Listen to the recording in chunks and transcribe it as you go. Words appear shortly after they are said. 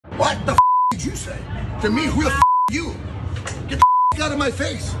What the did you say? To me, who the you? Get the out of my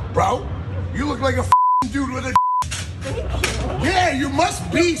face, bro. You look like a dude with a Yeah, you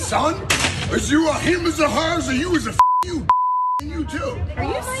must be, son. Is you a him as a hers or you as a you? And you too. Are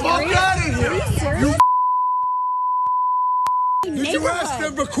you serious? Fuck out of here. Are you serious? Did you ask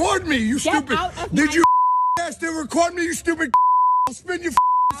them to record me, you Get stupid? out of Did you ask them to record me, you stupid? I'll spin your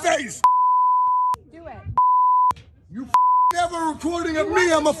face. Do it. You never recording of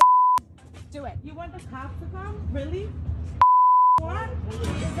me, I'm a Do it. You want the cops to come? Really? What? Is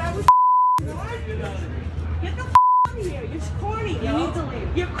that what you want? Get the out of here. You're corny, yo. You need to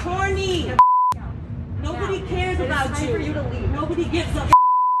leave. You're corny. Nobody cares about you. For you to leave. Nobody gives a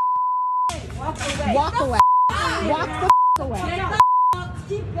Walk away. Walk away. Walk the away. Get the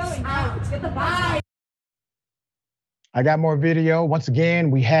keep going. Out. Get the bye. I got more video. Once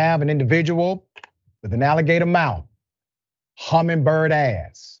again, we have an individual with an alligator mouth, hummingbird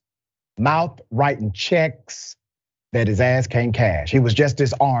ass, mouth writing checks that his ass can't cash. He was just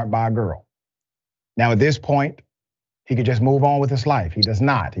disarmed by a girl. Now at this point, he could just move on with his life. He does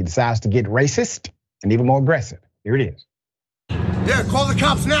not. He decides to get racist and even more aggressive. Here it is. Yeah, call the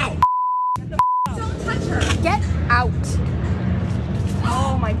cops now. Don't touch her. Get out.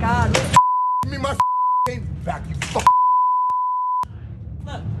 Oh my God. Give me my cane back, you fuck.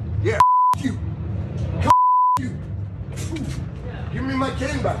 Look. Yeah, you. You. Give me my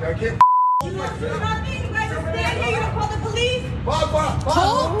cane back. I can't. You not being you guys stand here. You don't call the police.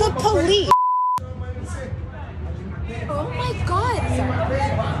 Call the police. Oh my God.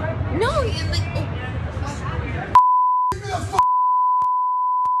 No, you're like. Give me the fuck.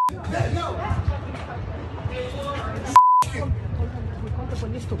 No.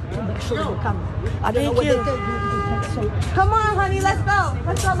 I don't know what they do. Come on, honey, let's go.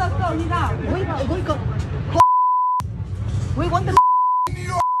 Let's go, let's go. He's out. We want the. New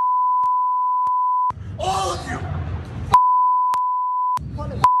York. All of you.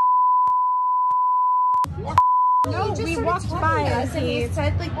 No, we walked by us and he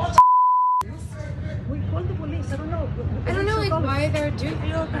said like. We called the police. I don't know. I don't know like why they're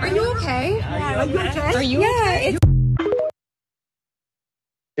doing. Are you okay? Are you okay? Are you okay?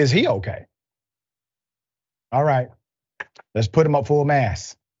 Is he okay? All right, let's put him up full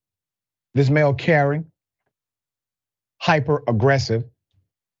mass. This male caring, hyper aggressive,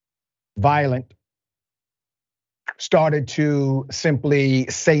 violent, started to simply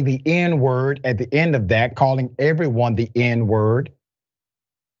say the N word at the end of that, calling everyone the N word.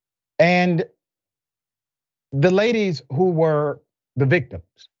 And the ladies who were the victims,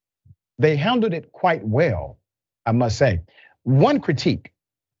 they handled it quite well, I must say. One critique: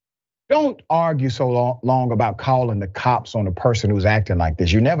 don't argue so long about calling the cops on a person who's acting like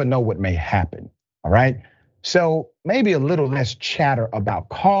this. You never know what may happen, all right? So maybe a little less chatter about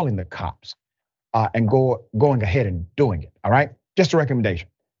calling the cops and going ahead and doing it, all right? Just a recommendation,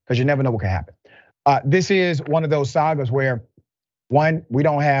 because you never know what can happen. This is one of those sagas where, one, we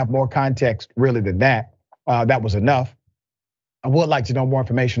don't have more context really than that. That was enough. I would like to know more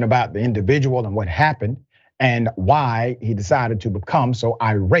information about the individual and what happened and why he decided to become so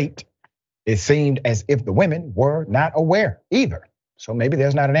irate. It seemed as if the women were not aware either. So maybe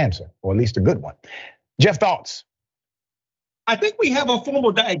there's not an answer, or at least a good one. Jeff, thoughts? I think we have a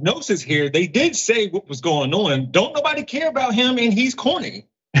formal diagnosis here. They did say what was going on. Don't nobody care about him, and he's corny.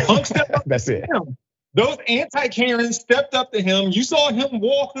 Punk stepped up. That's it. Him. Those anti-Karens stepped up to him. You saw him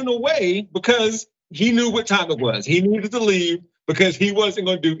walking away because he knew what time it was. He needed to leave because he wasn't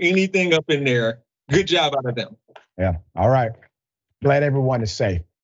going to do anything up in there. Good job out of them. Yeah, all right. Glad everyone is safe.